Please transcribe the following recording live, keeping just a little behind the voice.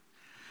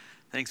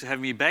Thanks for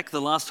having me back. The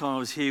last time I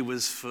was here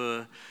was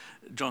for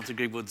Jonathan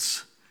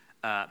Grigwood's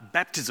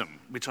baptism,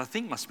 which I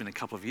think must have been a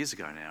couple of years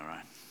ago now,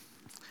 right?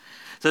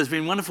 So it's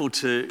been wonderful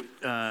to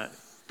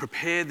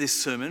prepare this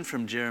sermon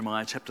from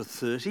Jeremiah chapter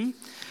 30.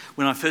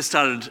 When I first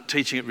started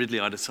teaching at Ridley,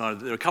 I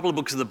decided there are a couple of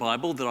books of the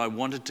Bible that I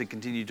wanted to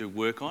continue to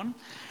work on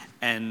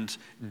and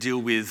deal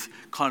with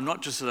kind of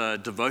not just at a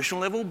devotional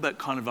level, but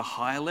kind of a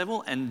higher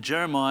level. And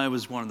Jeremiah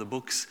was one of the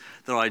books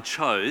that I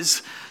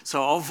chose.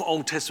 So of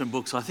Old Testament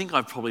books, I think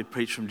I've probably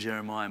preached from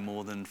Jeremiah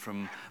more than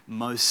from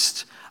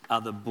most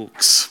other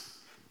books.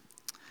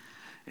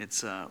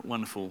 It's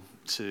wonderful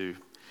to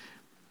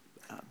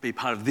be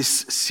part of this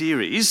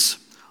series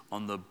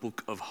on the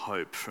book of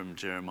hope from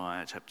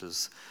Jeremiah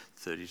chapters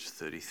 30 to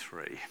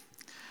 33.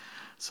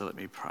 So let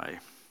me pray.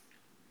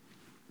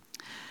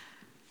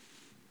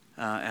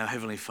 Our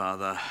Heavenly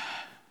Father,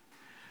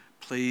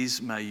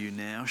 please may you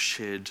now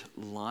shed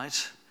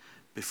light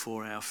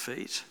before our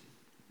feet.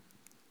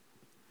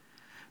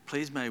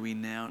 Please may we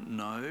now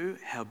know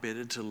how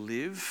better to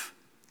live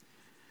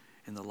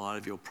in the light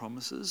of your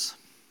promises.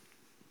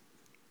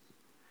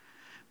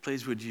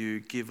 Please would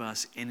you give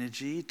us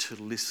energy to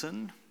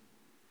listen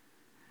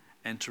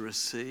and to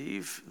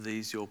receive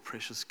these your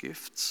precious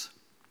gifts,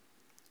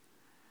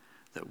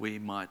 that we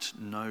might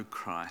know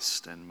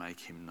Christ and make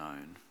him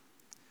known.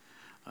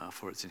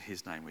 For it's in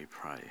his name we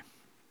pray.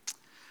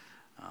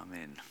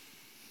 Amen.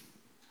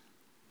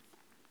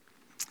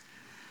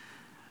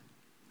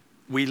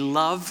 We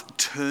love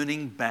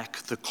turning back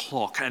the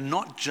clock, and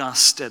not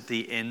just at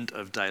the end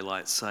of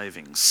daylight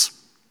savings.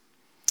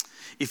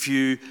 If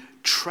you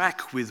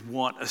track with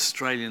what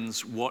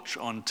Australians watch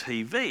on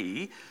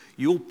TV,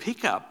 you'll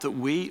pick up that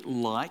we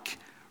like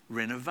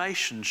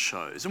renovation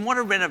shows. And what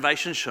are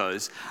renovation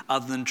shows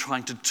other than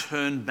trying to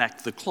turn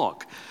back the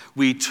clock?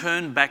 We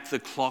turn back the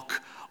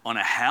clock on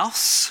a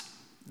house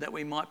that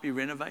we might be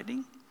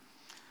renovating,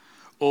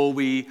 or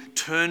we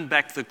turn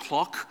back the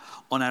clock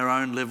on our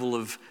own level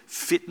of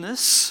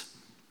fitness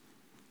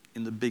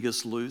in The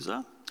Biggest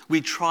Loser.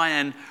 We try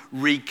and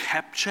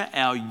recapture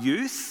our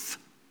youth.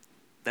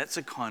 That's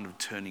a kind of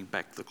turning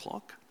back the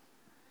clock.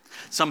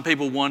 Some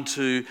people want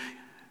to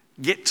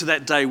get to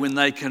that day when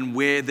they can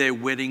wear their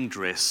wedding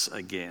dress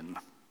again.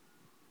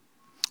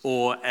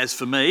 Or as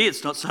for me,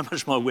 it's not so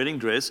much my wedding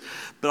dress,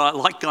 but I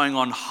like going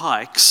on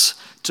hikes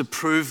to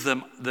prove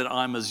them that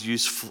I'm as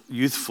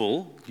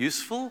youthful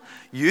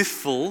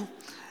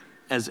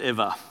as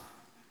ever.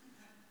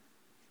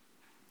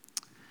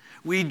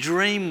 We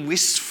dream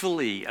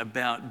wistfully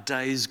about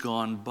days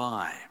gone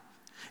by.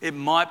 It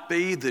might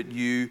be that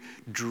you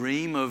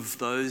dream of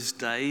those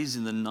days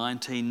in the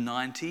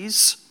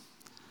 1990s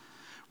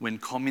when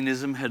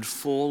communism had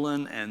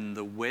fallen and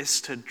the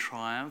West had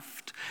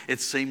triumphed. It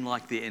seemed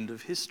like the end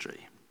of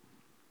history.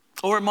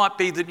 Or it might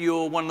be that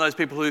you're one of those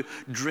people who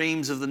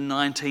dreams of the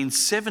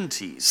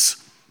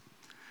 1970s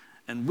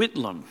and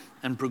Whitlam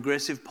and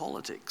progressive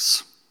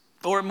politics.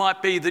 Or it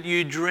might be that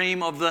you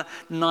dream of the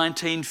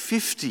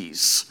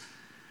 1950s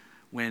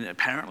when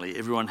apparently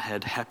everyone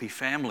had happy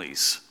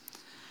families,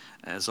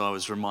 as I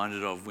was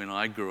reminded of when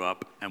I grew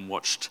up and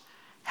watched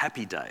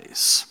Happy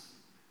Days.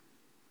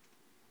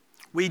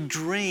 We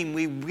dream,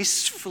 we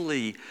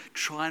wistfully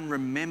try and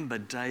remember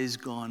days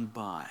gone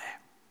by.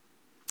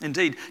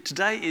 Indeed,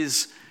 today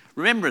is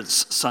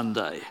Remembrance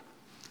Sunday.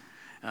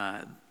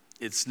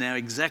 It's now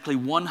exactly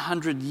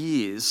 100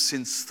 years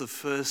since the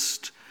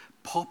first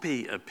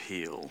Poppy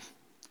appeal,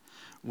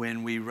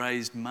 when we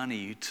raised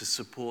money to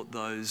support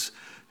those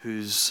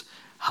whose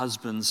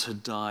husbands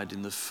had died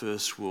in the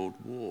First World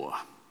War.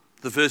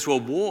 The First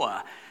World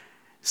War,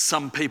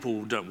 some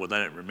people they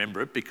don't remember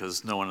it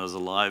because no one is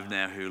alive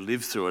now who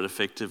lived through it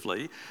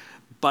effectively.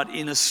 But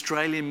in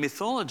Australian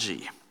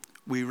mythology,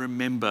 we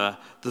remember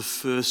the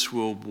First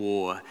World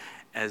War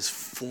as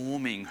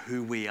forming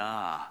who we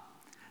are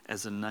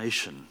as a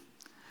nation,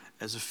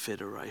 as a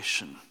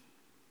federation.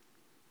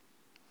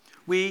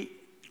 We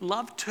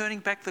love turning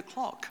back the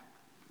clock.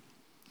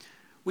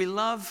 We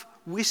love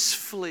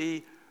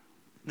wistfully,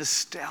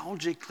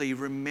 nostalgically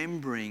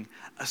remembering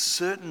a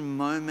certain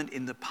moment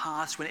in the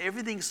past when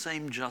everything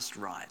seemed just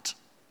right.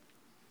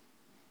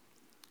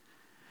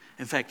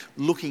 In fact,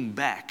 looking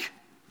back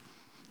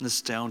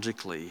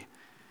nostalgically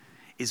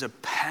is a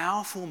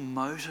powerful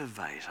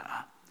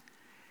motivator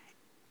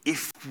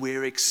if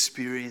we're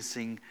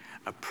experiencing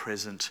a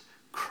present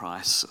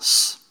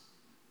crisis.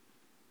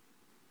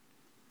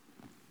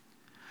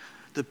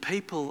 The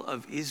people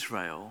of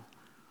Israel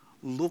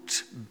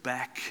looked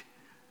back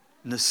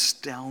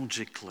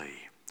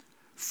nostalgically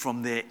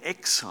from their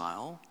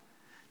exile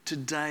to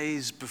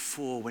days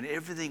before when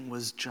everything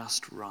was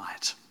just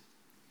right.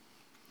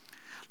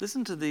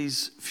 Listen to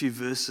these few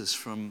verses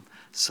from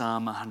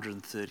Psalm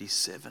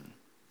 137.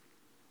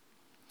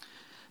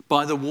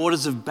 By the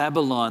waters of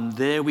Babylon,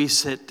 there we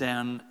sat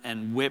down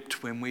and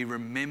wept when we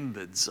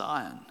remembered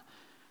Zion.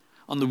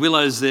 On the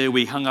willows there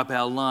we hung up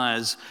our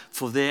lyres,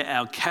 for there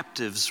our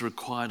captives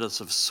required us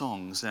of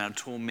songs, and our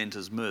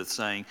tormentors mirth,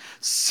 saying,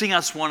 sing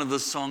us one of the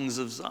songs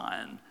of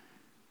Zion.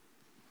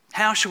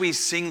 How shall we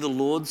sing the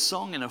Lord's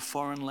song in a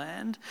foreign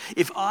land?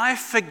 If I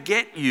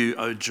forget you,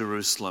 O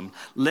Jerusalem,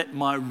 let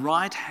my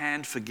right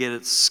hand forget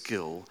its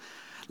skill.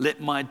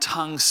 Let my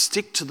tongue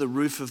stick to the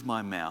roof of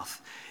my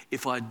mouth.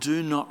 If I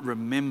do not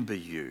remember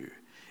you,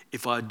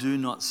 if I do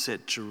not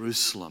set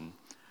Jerusalem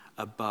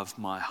above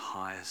my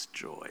highest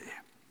joy.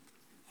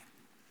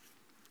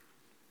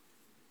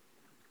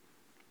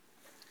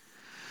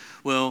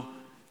 Well,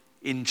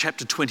 in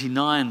chapter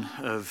 29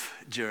 of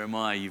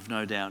Jeremiah, you've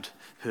no doubt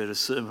heard a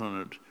sermon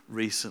on it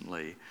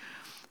recently.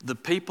 The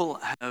people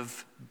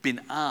have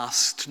been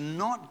asked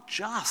not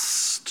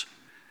just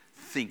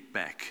think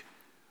back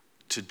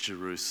to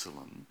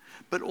Jerusalem,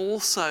 but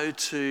also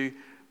to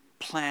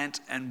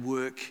plant and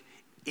work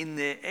in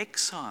their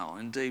exile,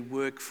 indeed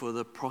work for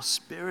the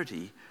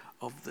prosperity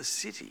of the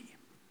city.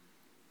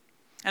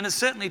 And it's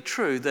certainly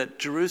true that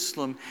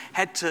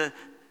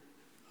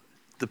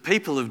the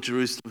people of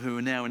Jerusalem who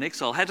are now in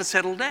exile had to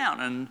settle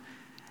down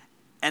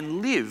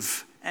and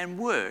live and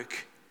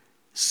work,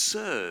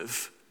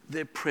 serve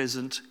their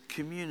present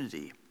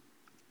community.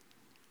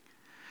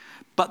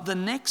 But the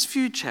next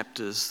few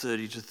chapters,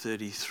 30 to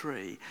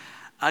 33,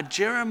 are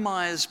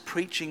Jeremiah's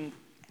preaching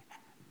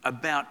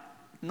about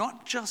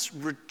not just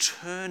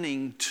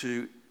returning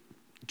to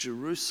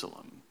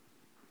Jerusalem,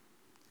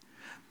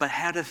 but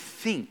how to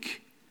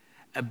think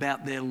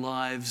about their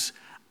lives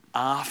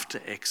after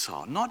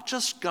exile. Not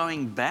just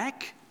going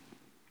back,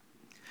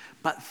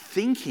 but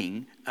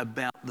thinking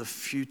about the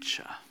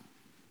future.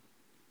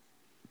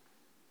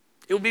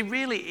 It would be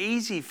really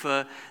easy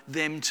for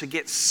them to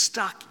get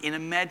stuck in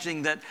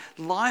imagining that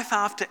life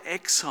after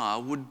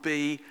exile would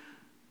be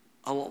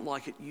a lot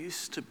like it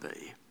used to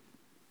be.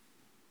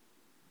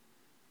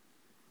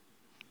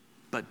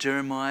 But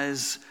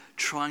Jeremiah's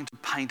trying to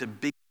paint a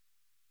big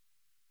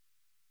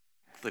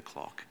the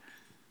clock,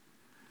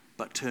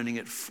 but turning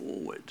it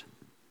forward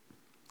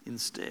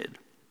instead.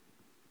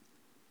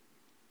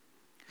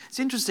 It's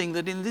interesting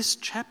that in this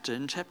chapter,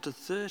 in chapter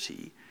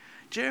 30,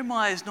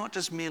 Jeremiah is not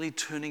just merely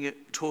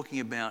talking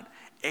about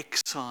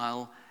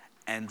exile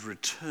and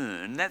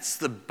return. That's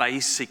the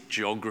basic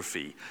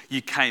geography.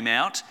 You came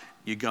out,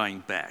 you're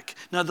going back.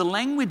 Now, the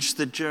language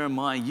that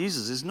Jeremiah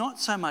uses is not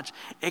so much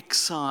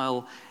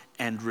exile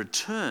and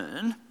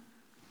return,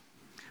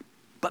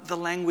 but the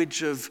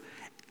language of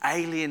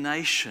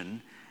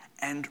alienation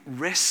and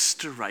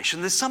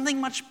restoration. There's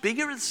something much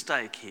bigger at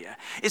stake here.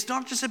 It's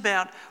not just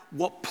about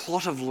what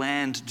plot of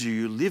land do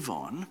you live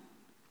on.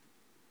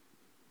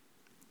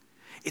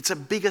 It's a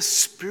bigger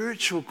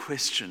spiritual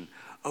question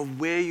of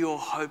where your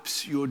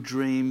hopes, your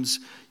dreams,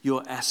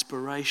 your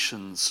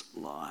aspirations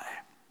lie.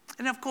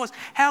 And of course,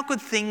 how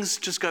could things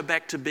just go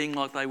back to being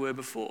like they were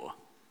before?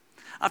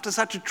 After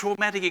such a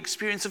traumatic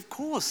experience, of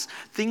course,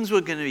 things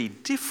were going to be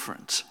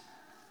different.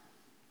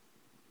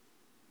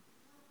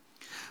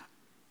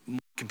 My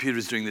computer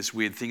is doing this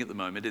weird thing at the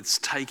moment. It's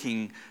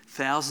taking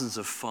thousands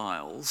of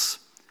files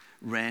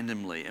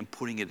randomly and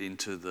putting it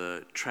into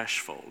the trash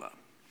folder.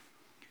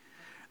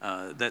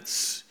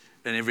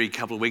 And every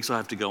couple of weeks I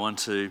have to go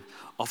onto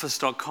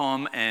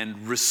office.com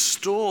and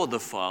restore the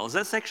files.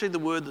 That's actually the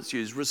word that's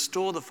used,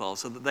 restore the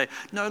files, so that they're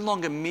no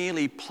longer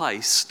merely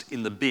placed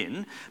in the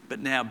bin, but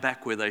now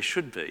back where they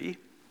should be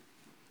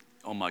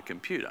on my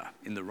computer,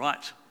 in the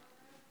right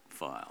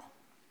file.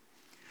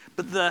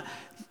 But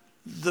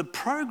the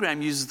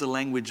program uses the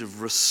language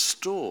of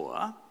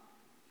restore,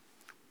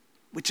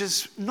 which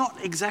is not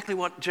exactly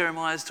what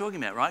Jeremiah is talking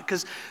about, right?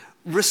 Because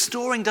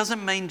restoring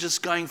doesn't mean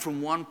just going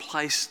from one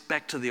place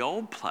back to the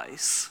old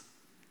place.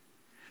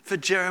 For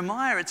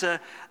Jeremiah, it's a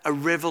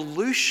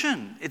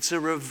revolution, it's a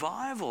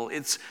revival,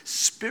 it's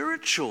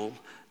spiritual,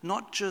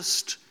 not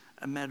just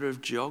a matter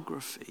of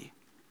geography.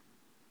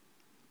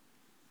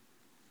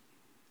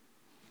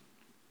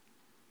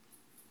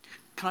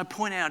 Can I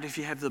point out, if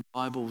you have the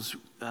Bibles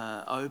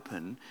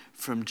open,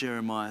 from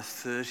Jeremiah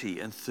 30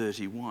 and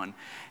 31,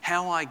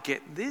 how I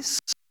get this?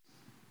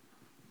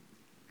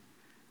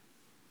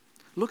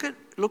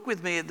 Look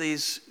with me at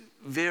these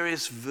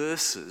various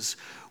verses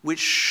which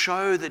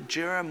show that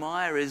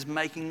Jeremiah is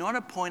making not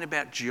a point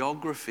about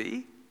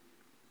geography,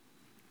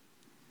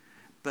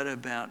 but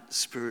about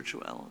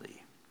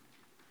spirituality.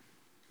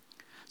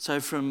 So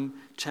from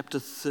chapter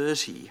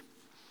 30,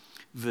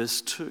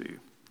 verse 2,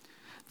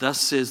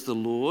 "Thus says the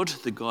Lord,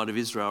 the God of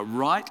Israel,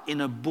 write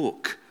in a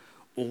book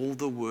all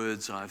the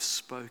words I've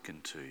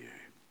spoken to you."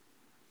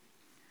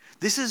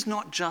 This is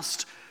not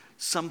just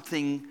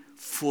something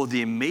for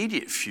the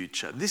immediate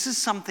future. This is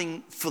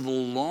something for the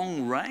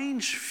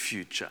long-range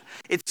future.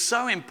 It's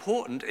so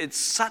important, it's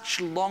such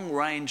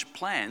long-range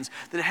plans,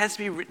 that it has to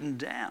be written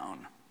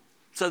down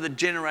so that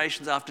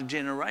generations after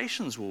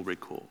generations will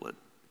recall it.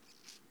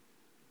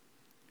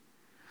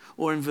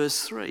 Or in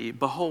verse 3,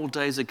 "Behold,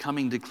 days are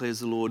coming, declares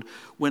the Lord,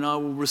 when I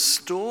will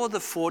restore the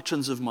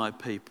fortunes of my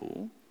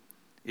people,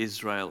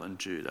 Israel and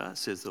Judah,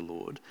 says the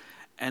Lord,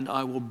 and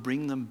I will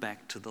bring them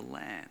back to the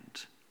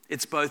land."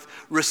 It's both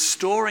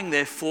restoring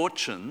their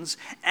fortunes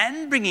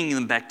and bringing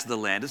them back to the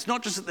land. It's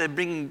not just that they're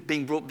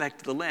being brought back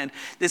to the land.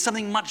 There's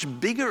something much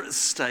bigger at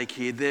stake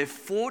here. Their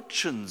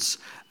fortunes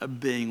are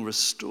being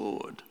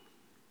restored.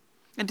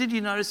 And did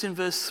you notice in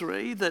verse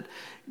 3 that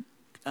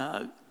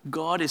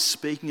God is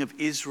speaking of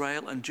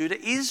Israel and Judah?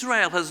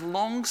 Israel has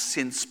long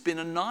since been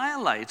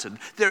annihilated.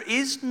 There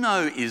is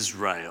no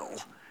Israel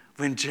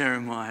when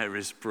Jeremiah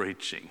is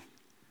preaching.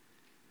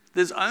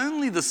 There's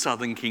only the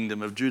southern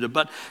kingdom of Judah.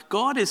 But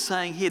God is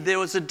saying here, there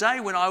was a day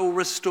when I will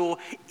restore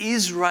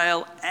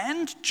Israel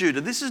and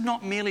Judah. This is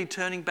not merely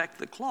turning back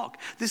the clock.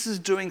 This is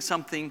doing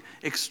something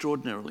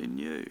extraordinarily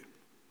new.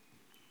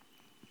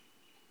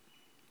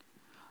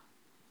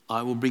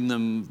 I will bring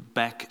them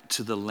back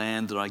to the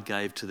land that I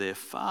gave to their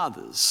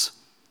fathers,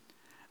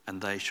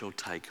 and they shall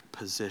take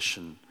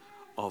possession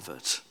of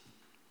it.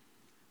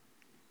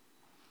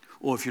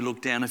 Or if you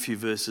look down a few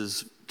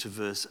verses to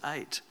verse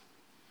 8,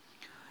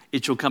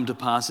 it shall come to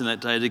pass in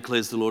that day,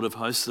 declares the Lord of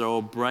hosts, that I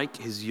will break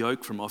his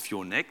yoke from off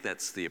your neck,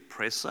 that's the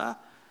oppressor,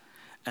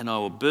 and I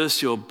will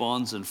burst your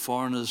bonds, and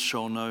foreigners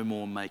shall no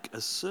more make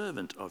a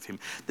servant of him.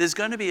 There's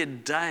going to be a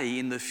day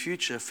in the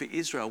future for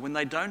Israel when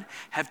they don't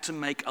have to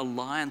make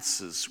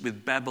alliances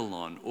with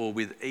Babylon or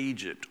with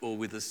Egypt or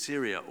with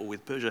Assyria or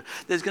with Persia.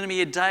 There's going to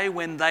be a day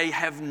when they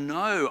have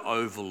no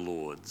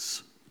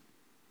overlords.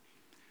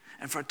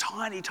 And for a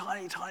tiny,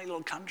 tiny, tiny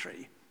little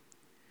country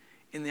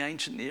in the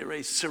ancient Near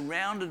East,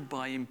 surrounded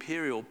by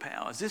imperial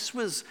powers, this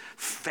was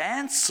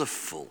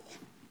fanciful.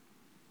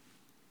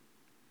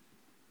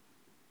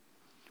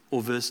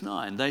 Or verse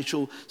 9, they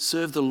shall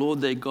serve the Lord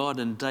their God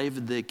and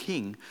David their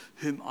king,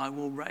 whom I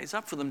will raise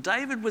up for them.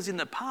 David was in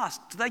the past.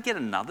 Do they get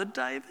another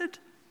David?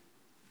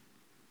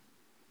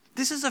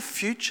 This is a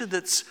future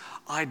that's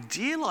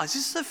idealized.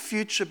 This is a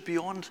future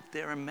beyond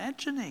their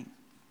imagining.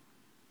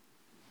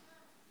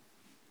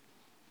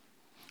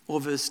 Or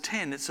verse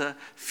 10, it's a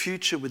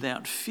future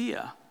without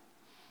fear.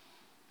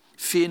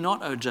 Fear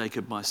not, O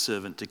Jacob, my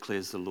servant,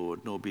 declares the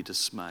Lord, nor be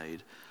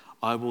dismayed.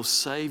 I will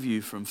save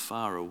you from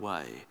far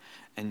away,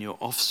 and your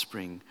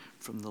offspring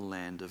from the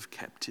land of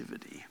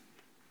captivity.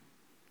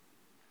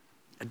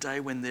 A day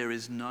when there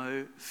is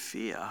no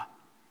fear.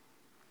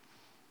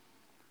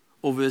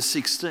 Or verse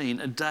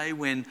 16, a day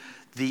when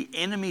the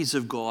enemies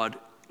of God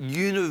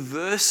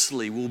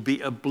universally will be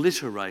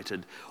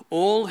obliterated.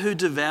 All who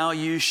devour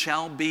you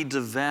shall be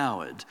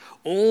devoured.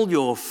 All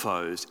your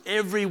foes,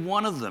 every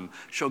one of them,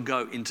 shall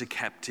go into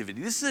captivity.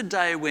 This is a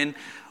day when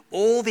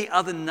all the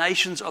other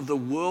nations of the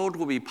world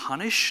will be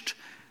punished,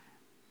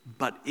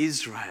 but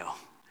Israel,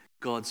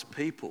 God's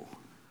people,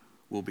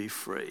 will be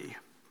free.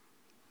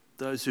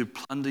 Those who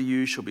plunder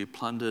you shall be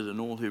plundered,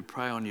 and all who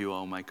prey on you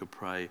I'll make a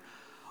prey.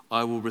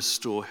 I will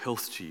restore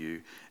health to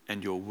you,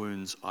 and your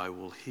wounds I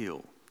will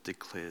heal,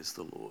 declares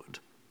the Lord.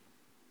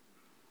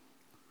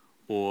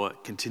 Or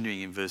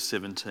continuing in verse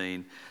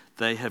 17,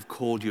 they have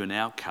called you an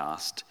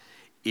outcast.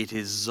 It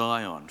is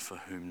Zion for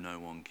whom no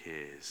one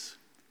cares.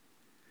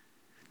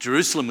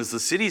 Jerusalem was the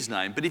city's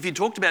name, but if you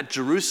talked about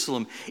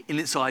Jerusalem in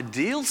its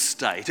ideal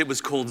state, it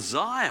was called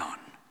Zion.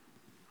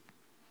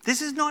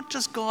 This is not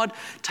just God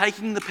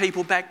taking the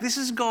people back. This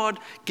is God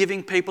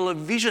giving people a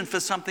vision for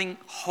something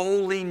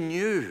wholly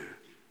new.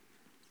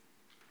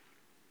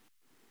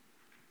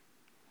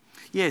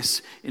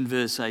 Yes, in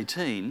verse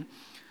 18,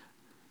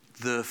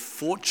 the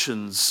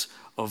fortunes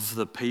of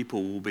the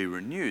people will be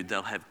renewed.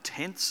 They'll have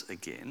tents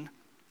again.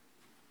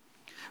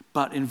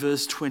 But in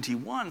verse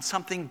 21,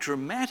 something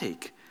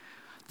dramatic.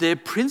 Their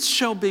prince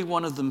shall be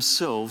one of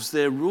themselves.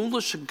 Their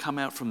ruler shall come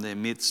out from their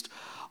midst.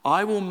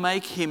 I will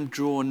make him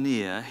draw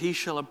near. He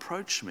shall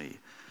approach me.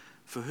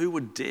 For who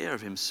would dare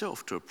of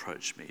himself to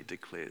approach me,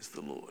 declares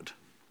the Lord.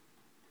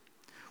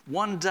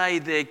 One day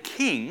their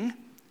king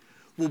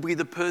will be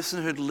the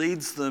person who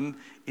leads them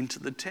into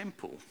the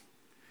temple.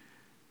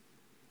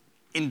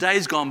 In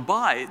days gone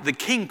by, the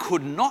king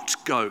could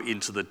not go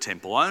into the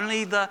temple.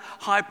 Only the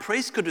high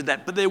priest could do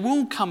that. But there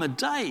will come a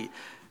day,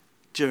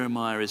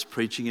 Jeremiah is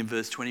preaching in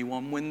verse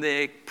 21, when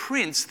their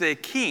prince, their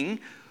king,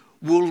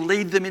 will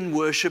lead them in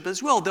worship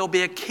as well. There'll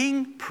be a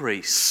king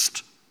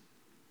priest.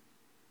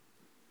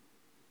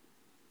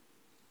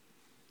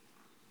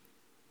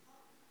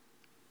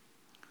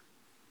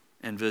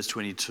 And verse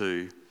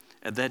 22,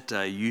 at that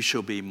day you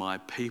shall be my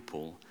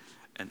people,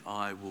 and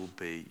I will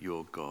be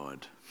your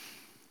God.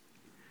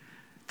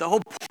 The whole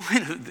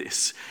point of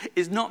this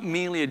is not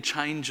merely a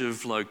change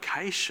of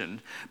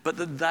location, but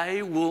that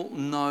they will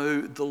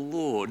know the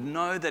Lord,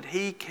 know that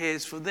he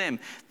cares for them,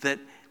 that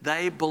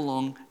they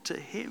belong to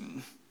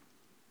him.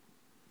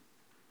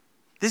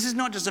 This is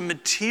not just a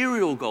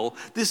material goal,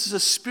 this is a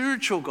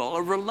spiritual goal,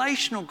 a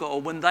relational goal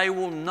when they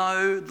will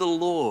know the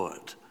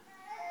Lord.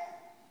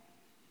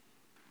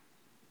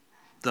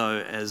 Though,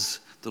 as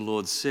the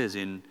Lord says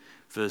in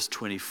verse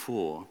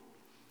 24,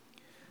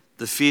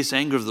 the fierce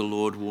anger of the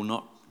Lord will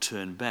not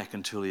turn back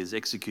until he has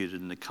executed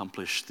and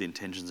accomplished the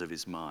intentions of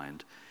his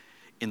mind.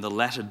 in the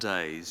latter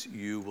days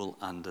you will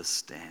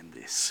understand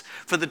this.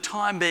 For the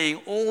time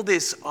being, all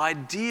this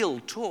ideal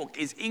talk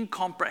is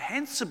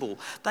incomprehensible.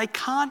 They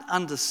can't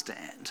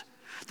understand.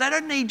 They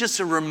don't need just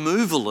a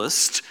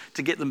removalist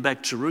to get them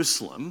back to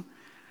Jerusalem.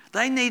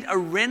 They need a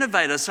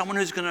renovator, someone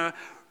who's going to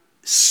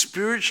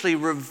spiritually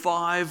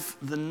revive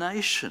the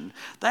nation.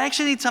 They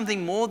actually need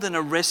something more than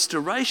a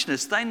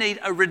restorationist. They need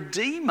a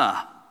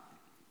redeemer.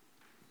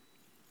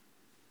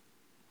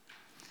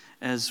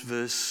 As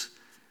verse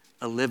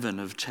 11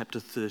 of chapter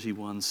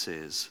 31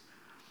 says,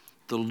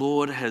 "The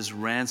Lord has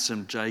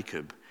ransomed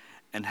Jacob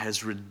and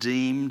has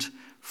redeemed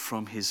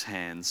from his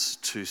hands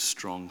too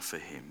strong for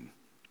him."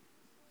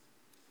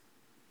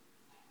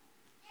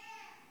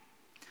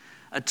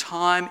 A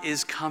time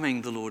is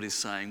coming, the Lord is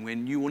saying,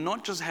 when you will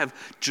not just have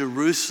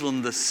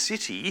Jerusalem the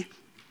city,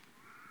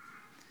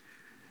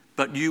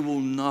 but you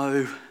will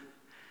know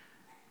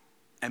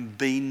and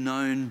be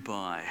known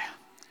by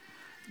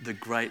the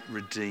great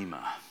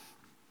Redeemer.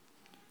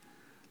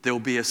 There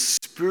will be a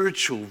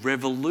spiritual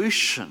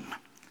revolution,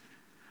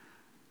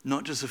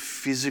 not just a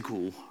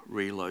physical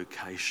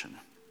relocation.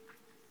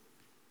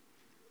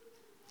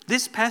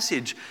 This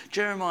passage,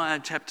 Jeremiah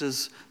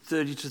chapters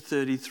 30 to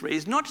 33,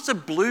 is not just a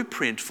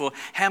blueprint for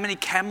how many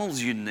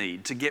camels you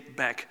need to get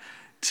back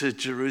to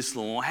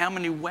Jerusalem, or how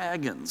many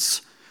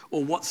wagons,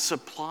 or what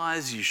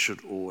supplies you should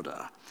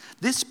order.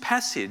 This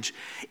passage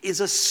is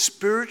a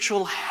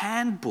spiritual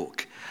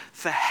handbook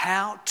for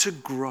how to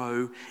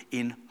grow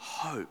in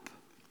hope.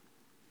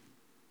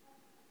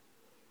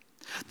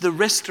 The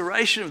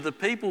restoration of the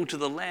people to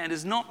the land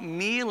is not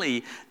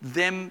merely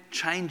them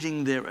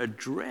changing their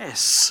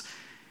address.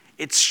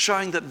 It's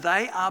showing that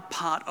they are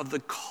part of the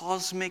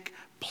cosmic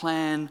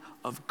plan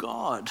of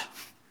God.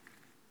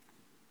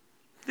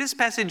 This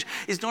passage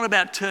is not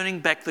about turning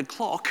back the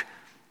clock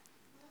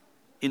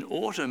in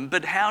autumn,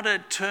 but how to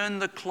turn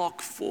the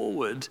clock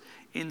forward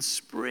in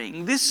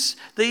spring.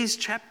 These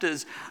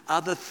chapters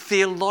are the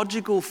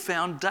theological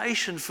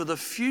foundation for the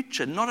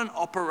future, not an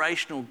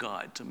operational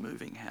guide to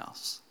moving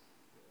house.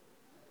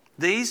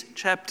 These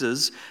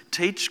chapters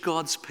teach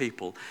God's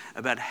people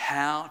about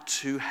how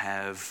to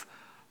have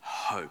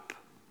hope.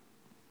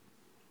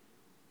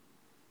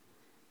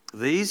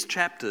 These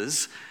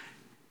chapters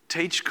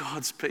teach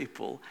God's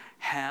people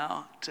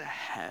how to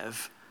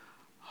have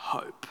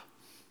hope.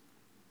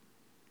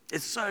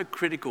 It's so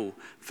critical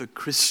for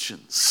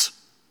Christians.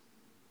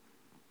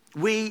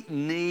 We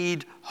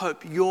need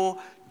hope.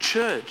 Your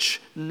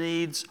church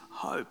needs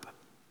hope.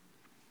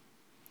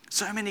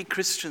 So many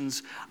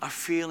Christians are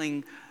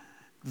feeling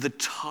the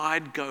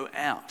tide go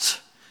out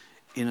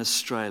in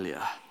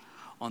Australia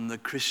on the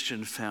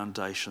Christian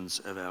foundations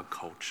of our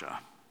culture.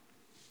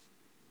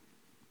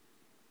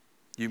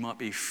 You might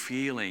be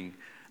feeling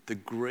the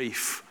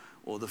grief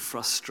or the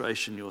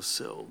frustration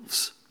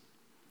yourselves.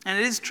 And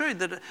it is true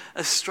that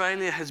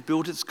Australia has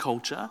built its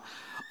culture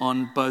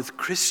on both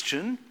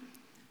Christian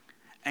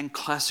and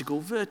classical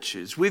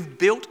virtues. We've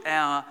built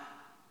our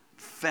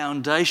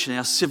foundation,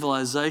 our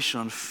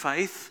civilization, on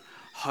faith,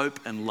 hope,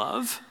 and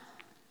love,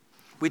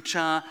 which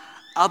are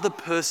other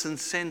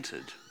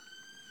person-centred.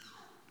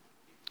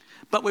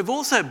 But we've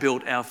also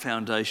built our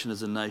foundation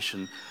as a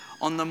nation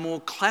on the more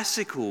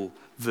classical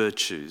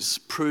virtues: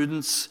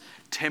 prudence,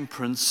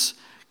 temperance,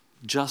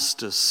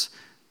 justice,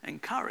 and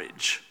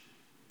courage.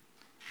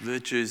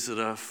 Virtues that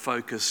are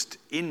focused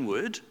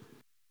inward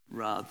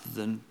rather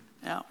than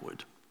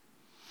outward.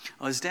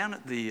 I was down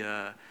at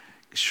the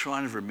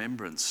Shrine of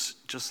Remembrance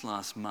just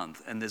last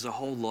month, and there's a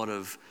whole lot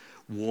of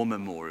war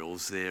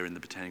memorials there in the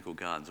Botanical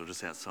Gardens, or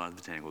just outside the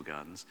Botanical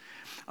Gardens.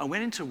 I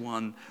went into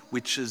one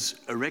which is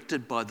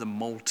erected by the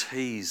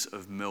Maltese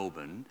of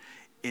Melbourne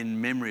in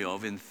memory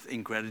of,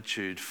 in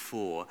gratitude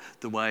for,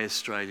 the way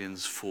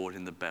Australians fought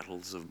in the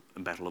Battle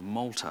of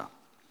Malta.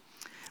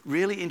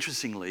 Really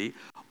interestingly,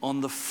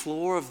 on the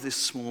floor of this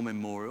small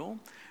memorial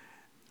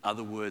are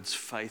the words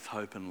faith,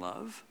 hope, and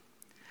love.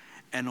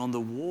 And on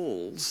the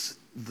walls,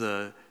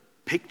 the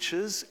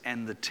pictures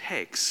and the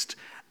text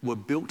were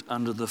built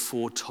under the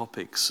four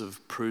topics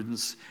of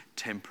prudence,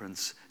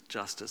 temperance,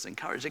 justice, and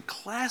courage. A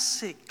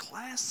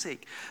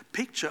classic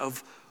picture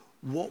of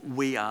what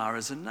we are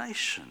as a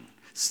nation,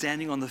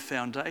 standing on the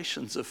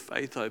foundations of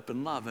faith, hope,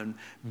 and love, and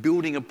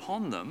building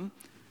upon them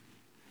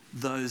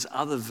those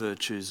other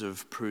virtues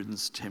of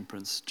prudence,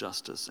 temperance,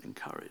 justice, and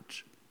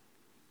courage.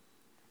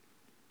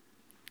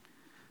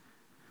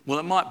 Well,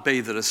 it might be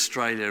that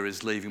Australia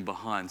is leaving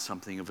behind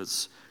something of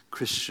its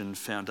Christian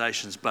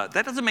foundations, but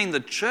that doesn't mean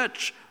the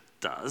church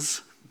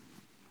does.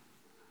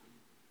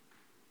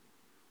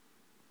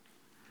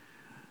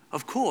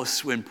 Of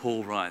course, when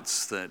Paul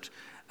writes that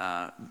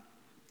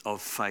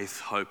of faith,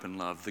 hope, and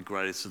love, the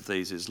greatest of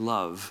these is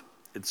love,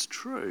 it's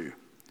true.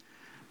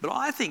 But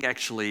I think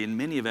actually in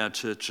many of our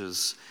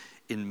churches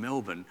in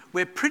Melbourne,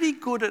 we're pretty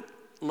good at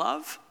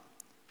love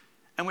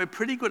and we're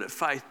pretty good at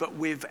faith, but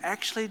we've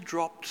actually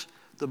dropped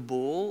the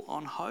ball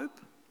on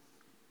hope.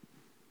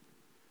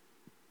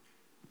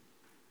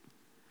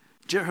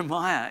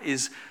 Jeremiah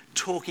is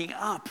talking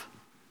up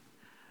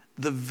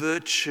the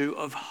virtue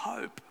of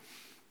hope.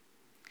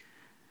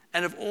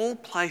 And of all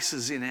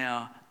places in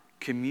our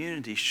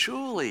community,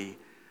 surely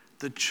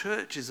the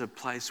church is a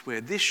place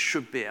where this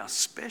should be our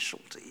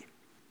specialty.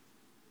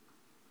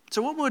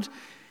 So what would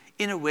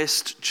Inner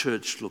West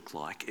Church look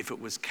like if it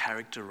was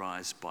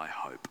characterised by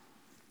hope?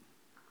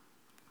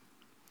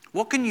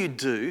 What can you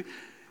do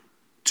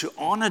to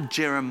honour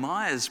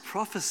Jeremiah's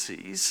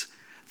prophecies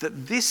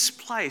that this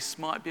place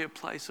might be a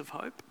place of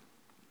hope?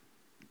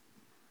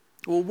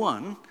 Well,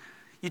 one,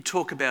 you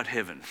talk about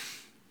heaven.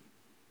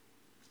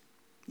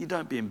 You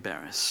don't be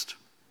embarrassed.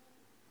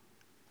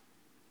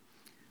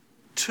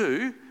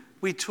 Two,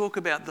 we talk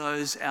about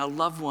those, our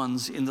loved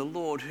ones in the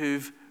Lord,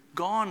 who've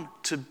gone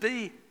to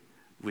be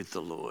with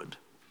the Lord.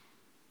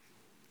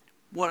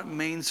 What it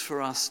means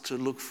for us to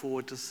look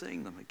forward to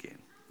seeing them again.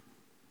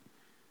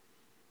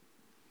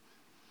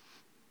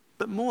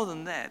 But more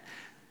than that,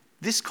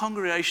 this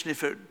congregation,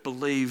 if it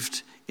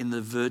believed in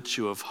the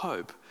virtue of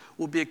hope,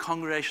 will be a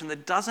congregation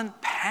that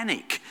doesn't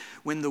panic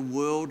when the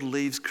world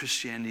leaves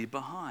Christianity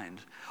behind,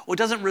 or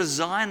doesn't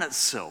resign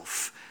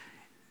itself,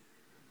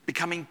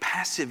 becoming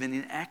passive and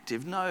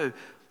inactive. No,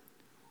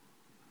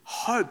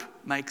 hope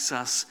makes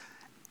us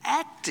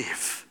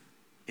active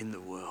in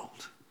the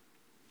world.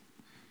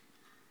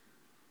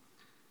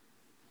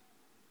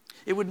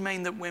 It would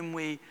mean that when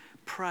we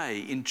pray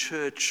in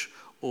church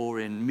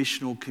or in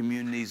missional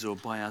communities or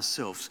by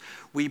ourselves,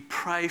 we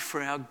pray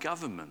for our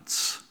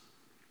governments.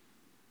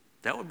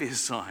 That would be a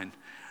sign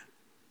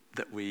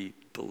that we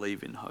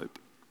believe in hope.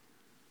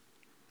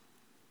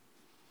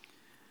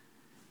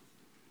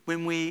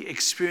 When we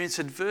experience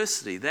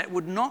adversity, that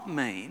would not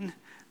mean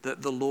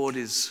that the Lord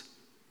is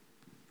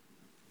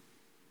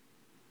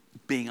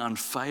being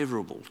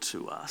unfavourable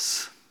to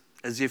us,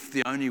 as if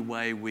the only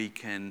way we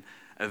can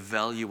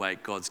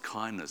evaluate God's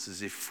kindness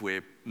is if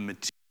we're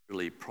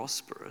materially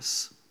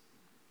prosperous.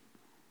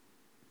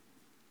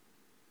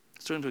 I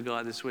was talking to a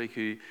guy this week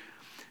who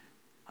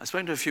I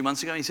spoke to a few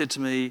months ago. He said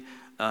to me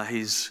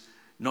he's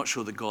not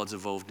sure that God's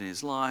involved in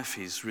his life.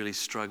 He's really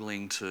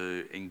struggling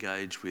to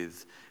engage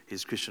with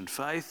his Christian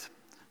faith.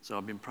 So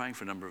I've been praying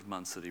for a number of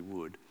months that he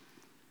would.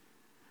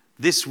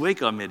 This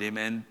week I met him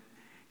and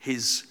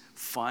his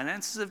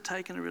finances have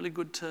taken a really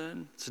good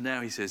turn. So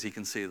now he says he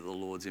can see that the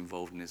Lord's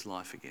involved in his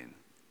life again.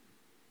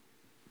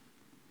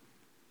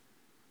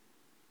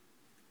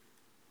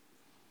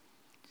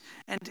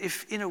 And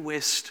if Inner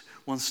West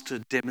wants to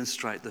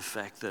demonstrate the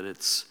fact that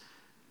its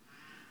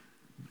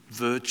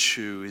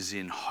virtue is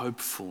in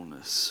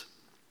hopefulness,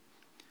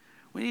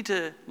 we need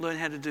to learn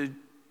how to do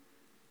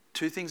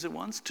two things at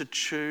once: to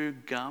chew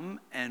gum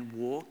and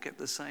walk at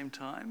the same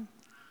time.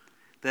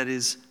 That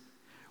is,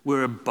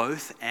 we're a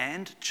both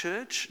and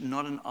church,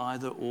 not an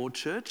either or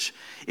church.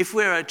 If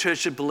we're a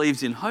church that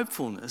believes in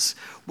hopefulness,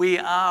 we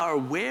are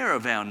aware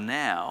of our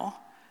now,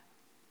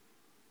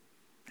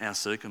 our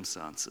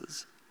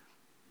circumstances,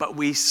 but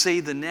we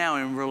see the now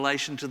in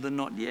relation to the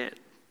not yet.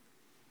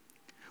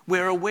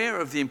 We're aware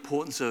of the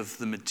importance of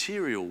the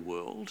material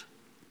world,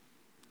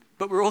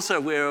 but we're also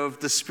aware of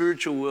the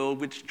spiritual world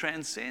which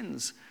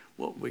transcends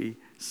what we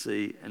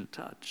see and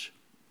touch.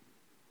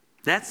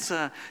 That's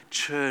a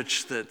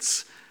church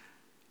that's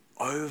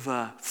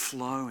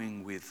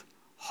overflowing with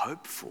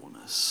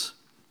hopefulness.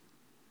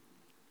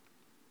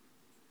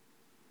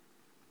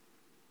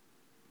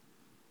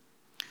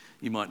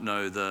 You might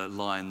know the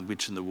line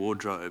 "Witch in the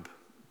Wardrobe"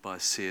 by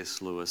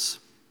C.S. Lewis.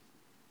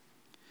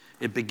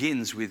 It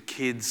begins with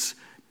kids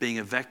being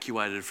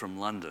evacuated from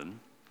London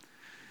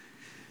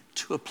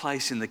to a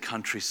place in the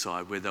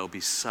countryside where they'll be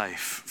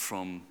safe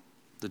from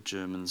the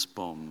Germans'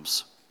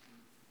 bombs.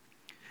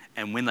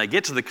 And when they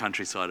get to the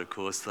countryside, of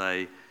course,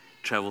 they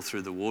travel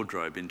through the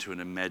wardrobe into an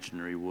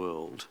imaginary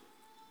world.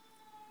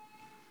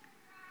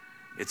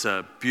 It's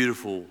a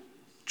beautiful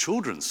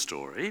children's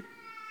story,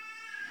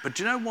 but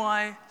do you know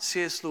why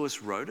C.S.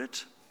 Lewis wrote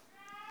it?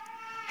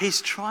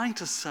 He's trying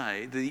to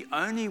say that the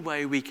only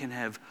way we can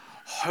have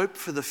hope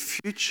for the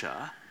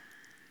future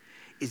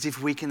is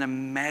if we can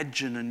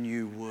imagine a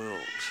new world.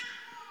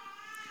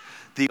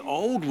 The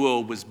old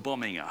world was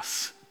bombing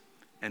us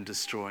and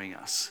destroying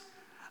us.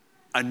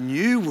 A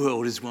new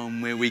world is one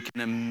where we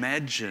can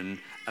imagine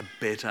a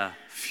better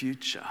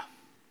future.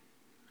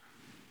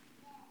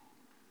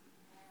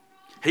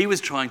 He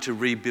was trying to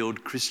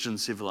rebuild Christian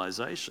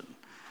civilization.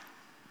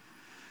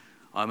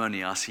 I'm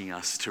only asking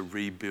us to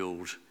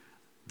rebuild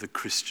the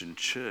Christian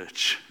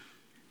church.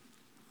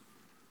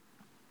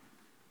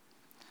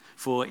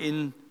 For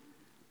in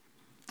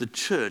the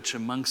church,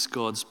 amongst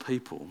God's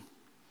people,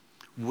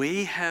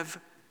 we have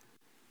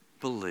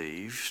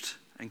believed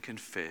and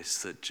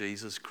confessed that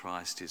Jesus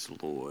Christ is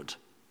Lord.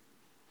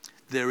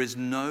 There is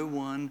no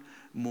one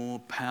more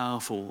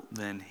powerful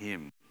than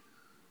him.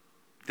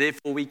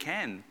 Therefore, we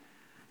can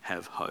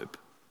have hope.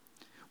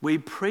 We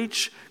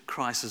preach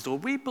Christ as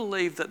Lord. We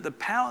believe that the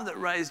power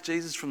that raised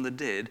Jesus from the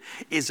dead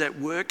is at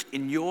work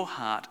in your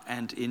heart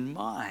and in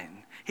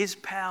mine. His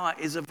power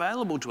is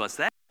available to us.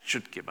 That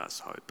should give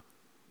us hope.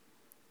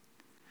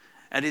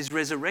 At his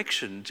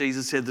resurrection,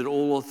 Jesus said that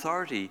all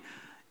authority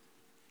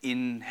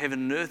in heaven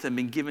and earth have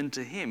been given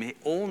to him.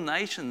 All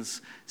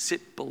nations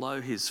sit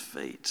below his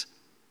feet.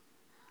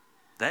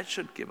 That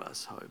should give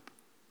us hope.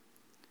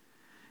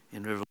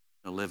 In Revelation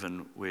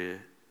 11,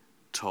 we're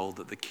told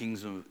that the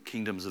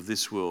kingdoms of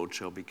this world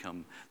shall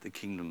become the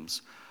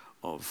kingdoms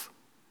of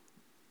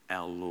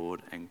our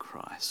Lord and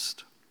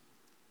Christ.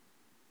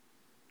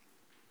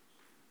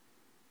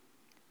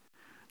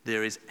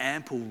 There is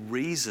ample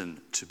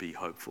reason to be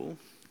hopeful,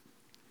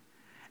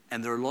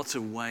 and there are lots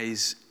of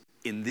ways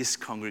in this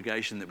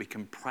congregation that we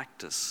can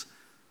practice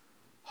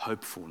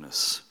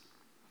hopefulness,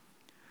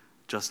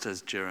 just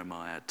as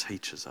Jeremiah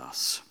teaches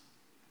us.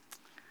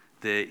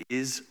 There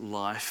is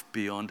life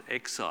beyond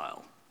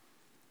exile,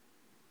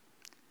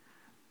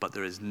 but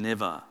there is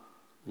never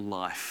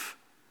life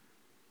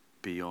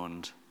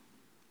beyond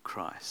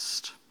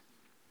Christ.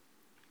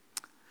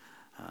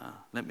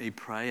 Let me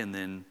pray, and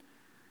then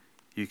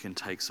you can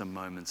take some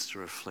moments to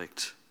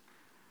reflect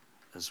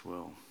as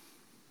well.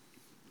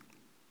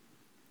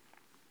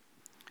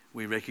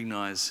 We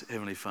recognise,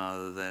 Heavenly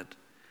Father, that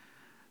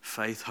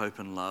faith, hope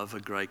and love are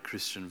great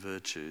Christian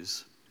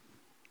virtues.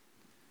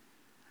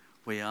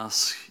 We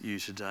ask you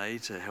today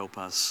to help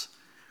us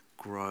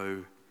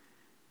grow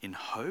in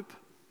hope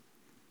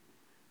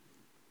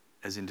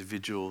as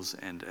individuals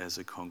and as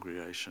a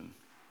congregation.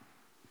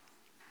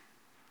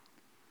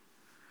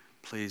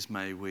 Please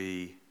may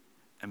we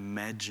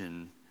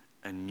imagine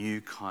a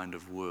new kind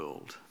of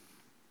world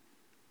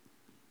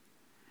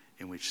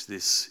in which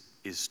this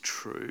is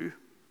true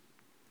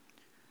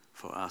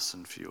for us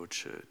and for your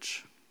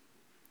church.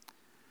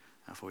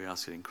 For we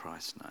ask it in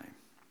Christ's name.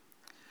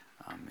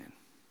 Amen.